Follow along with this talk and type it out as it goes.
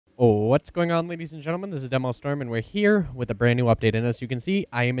Oh, what's going on, ladies and gentlemen? This is DemoStorm, and we're here with a brand new update. And as you can see,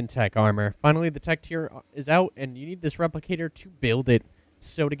 I am in tech armor. Finally, the tech tier is out, and you need this replicator to build it.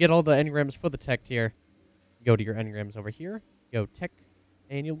 So to get all the engrams for the tech tier, go to your engrams over here, go tech,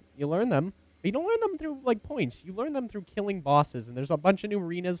 and you learn them. But you don't learn them through, like, points. You learn them through killing bosses, and there's a bunch of new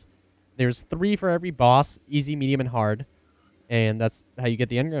arenas. There's 3 for every boss, easy, medium, and hard. And that's how you get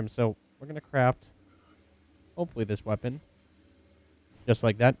the engrams. So we're going to craft, hopefully, this weapon. Just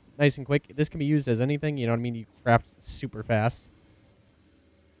like that. Nice and quick. This can be used as anything. You know what I mean? You craft super fast.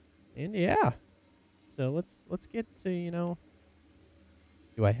 And yeah. So let's get to, you know...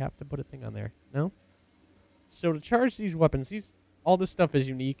 Do I have to put a thing on there? No? So to charge these weapons, all this stuff is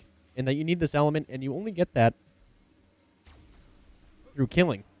unique. And that you need this element. And you only get that through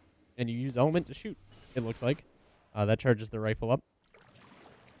killing. And you use element to shoot, it looks like. That charges the rifle up.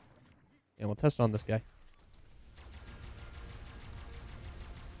 And we'll test on this guy.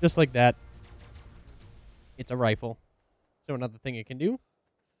 Just like that, it's a rifle. So another thing it can do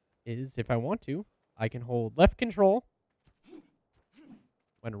is, if I want to, I can hold left control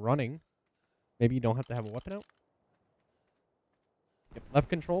when running. Maybe you don't have to have a weapon out. Yep, left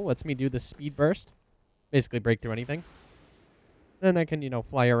control lets me do the speed burst. Basically break through anything. Then I can, you know,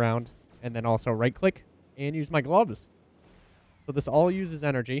 fly around. And then also right click and use my gloves. So this all uses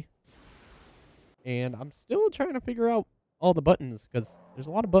energy. And I'm still trying to figure out all the buttons, because there's a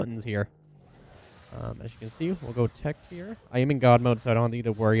lot of buttons here. As you can see, we'll go tech tier. I am in God mode, so I don't need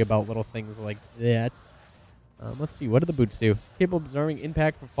to worry about little things like that. Let's see, what do the boots do? Capable of absorbing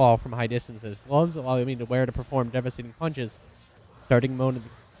impact from fall from high distances. Gloves allow me to wear to perform devastating punches. Starting mode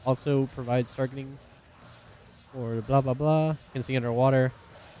also provides targeting for blah blah blah. Can see underwater.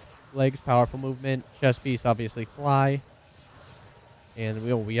 Legs, powerful movement. Chest piece, obviously fly. And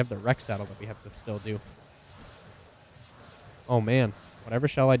we have the Rex saddle that we have to still do. Oh man, whatever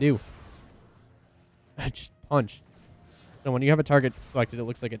shall I do? Just punch. So when you have a target selected, it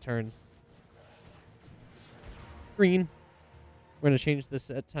looks like it turns green. We're going to change this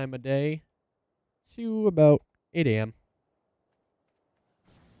set time of day to about 8 a.m.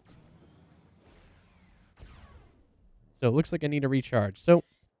 So it looks like I need to recharge. So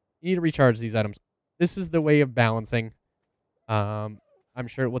you need to recharge these items. This is the way of balancing. I'm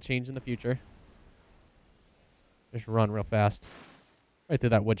sure it will change in the future. Just run real fast. Right through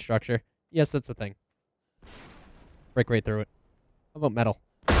that wood structure. Yes, that's the thing. Break right through it. How about metal?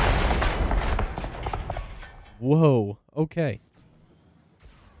 Whoa. Okay.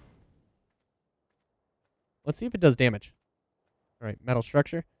 Let's see if it does damage. All right, metal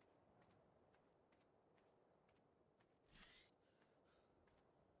structure.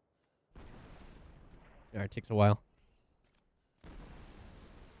 All right, takes a while.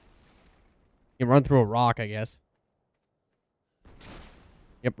 You can run through a rock, I guess.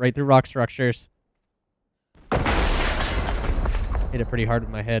 Yep, right through rock structures. Hit it pretty hard with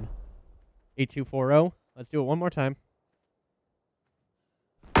my head. 8240. Let's do it one more time.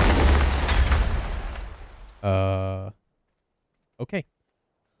 Okay.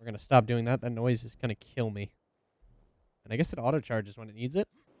 We're going to stop doing that. That noise is going to kill me. And I guess it auto-charges when it needs it.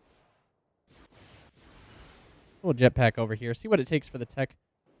 Little jetpack over here. See what it takes for the tech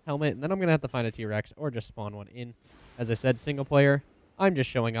helmet. And then I'm going to have to find a T-Rex or just spawn one in. As I said, single player. I'm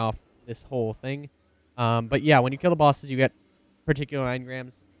just showing off this whole thing. But yeah, when you kill the bosses, you get particular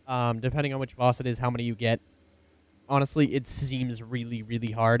engrams. Depending on which boss it is, how many you get. Honestly, it seems really,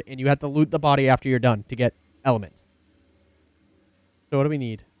 really hard. And you have to loot the body after you're done to get element. So what do we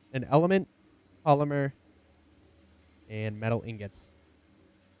need? An element, polymer, and metal ingots.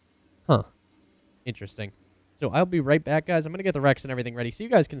 Huh. Interesting. So I'll be right back, guys. I'm going to get the Rex and everything ready so you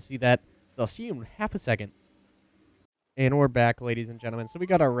guys can see that. So I'll see you in half a second. And we're back, ladies and gentlemen. So we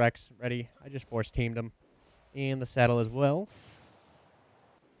got our Rex ready. I just force tamed him. And the saddle as well.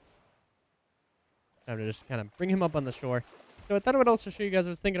 Time to just kind of bring him up on the shore. So I thought I would also show you guys, I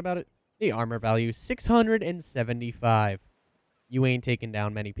was thinking about it. The armor value, 675. You ain't taking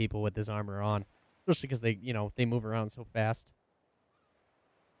down many people with this armor on. Especially because they, you know, they move around so fast.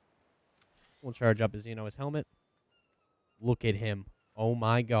 We'll charge up his, you know, his helmet. Look at him. Oh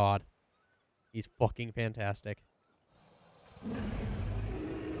my god. He's fucking fantastic.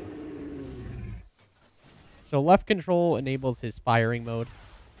 So left control enables his firing mode.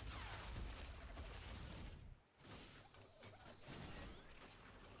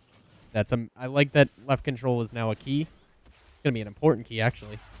 I like that left control is now a key. It's gonna be an important key,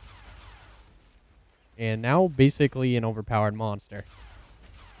 actually. And now basically an overpowered monster.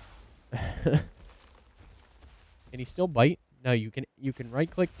 Can he still bite? No, you can right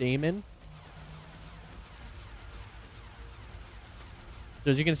click Damon.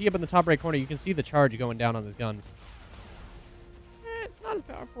 So as you can see up in the top right corner, you can see the charge going down on his guns. It's not as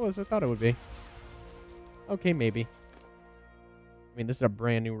powerful as I thought it would be. Okay, maybe. I mean, this is a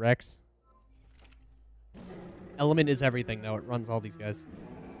brand new Rex. Element is everything, though. It runs all these guys.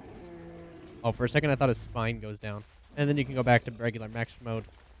 Oh, for a second, I thought his spine goes down. And then you can go back to regular Rex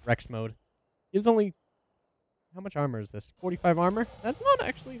mode. Gives only... How much armor is this? 45 armor? That's not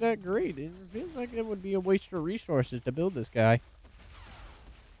actually that great. It feels like it would be a waste of resources to build this guy.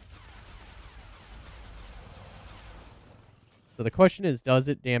 So the question is, does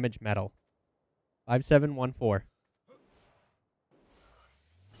it damage metal? 5714.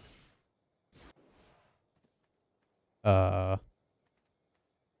 The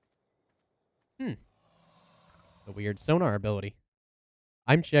weird sonar ability.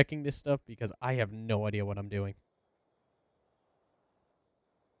 I'm checking this stuff because I have no idea what I'm doing.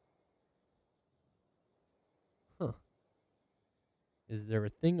 Huh. Is there a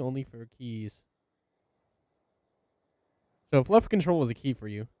thing only for keys? So if left control was a key for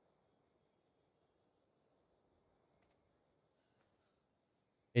you,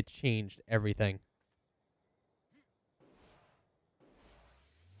 it changed everything.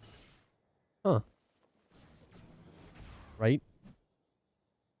 Huh. Right?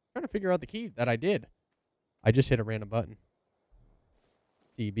 Trying to figure out the key that I did. I just hit a random button.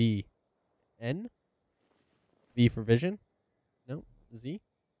 C, B, N? V for vision? No. Z?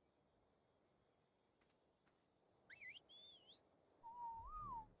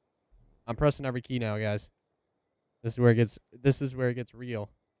 I'm pressing every key now, guys. This is where it gets real.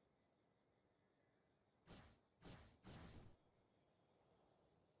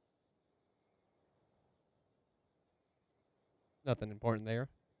 Nothing important there.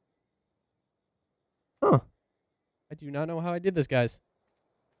 Huh. I do not know how I did this, guys.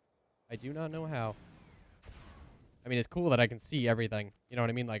 I do not know how. I mean, it's cool that I can see everything. You know what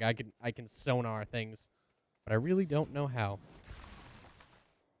I mean? Like, I can sonar things. But I really don't know how.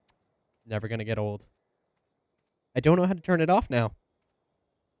 Never gonna get old. I don't know how to turn it off now.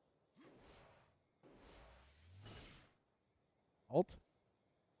 Alt?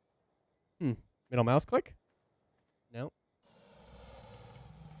 Middle mouse click? No.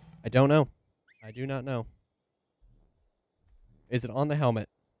 I don't know. I do not know. Is it on the helmet?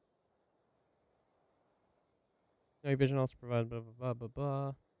 No vision also provides blah, blah, blah, blah,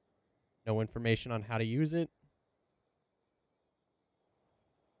 blah. No information on how to use it.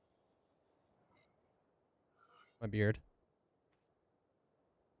 My beard.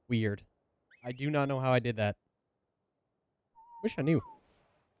 Weird. I do not know how I did that. Wish I knew.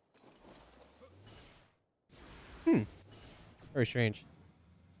 Very strange.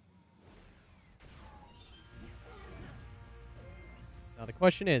 Now the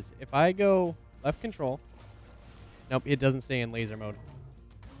question is, if I go left control... Nope, it doesn't stay in laser mode.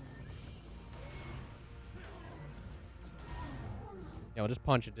 Yeah, I'll just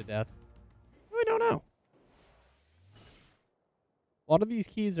punch it to death. I don't know. A lot of these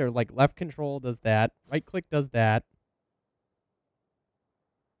keys are like left control does that. Right click does that.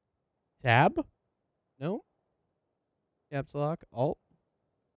 Tab? No. Caps lock. Alt.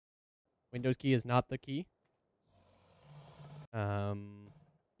 Windows key is not the key.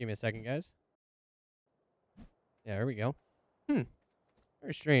 Give me a second, guys. Yeah, there we go.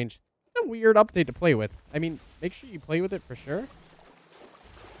 Very strange. It's a weird update to play with. I mean, make sure you play with it for sure.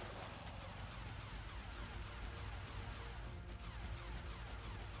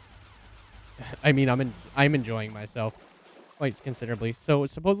 I mean, I'm enjoying myself quite considerably. So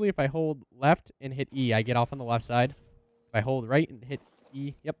supposedly, if I hold left and hit E, I get off on the left side. If I hold right and hit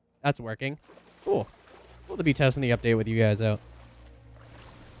E, yep, that's working. Cool. Cool to be testing the update with you guys out.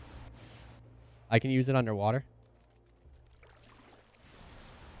 I can use it underwater.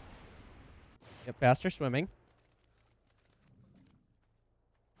 Yep, faster swimming.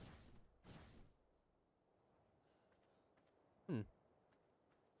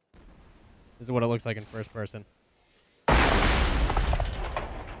 This is what it looks like in first person.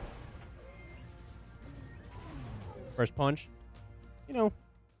 First punch. You know,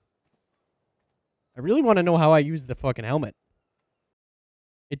 I really want to know how I use the fucking helmet.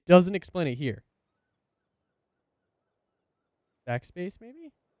 It doesn't explain it here. Backspace,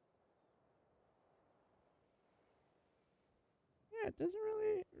 maybe? Yeah, it doesn't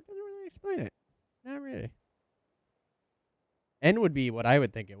really explain it. Not really. N would be what I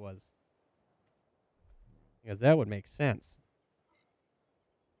would think it was. Because that would make sense.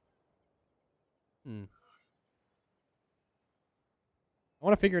 I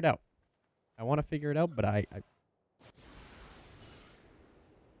want to figure it out. But I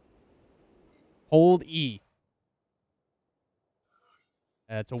hold E.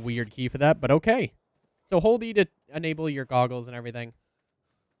 That's a weird key for that, but okay. So hold E to enable your goggles and everything.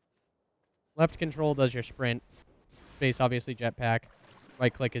 Left control does your sprint. Space, obviously, jetpack.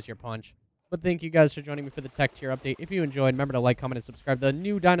 Right click is your punch. But thank you guys for joining me for the tech tier update. If you enjoyed, remember to like, comment, and subscribe. The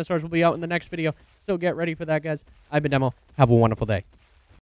new Dinosaurs will be out in the next video, so get ready for that, guys. I've been Demo. Have a wonderful day.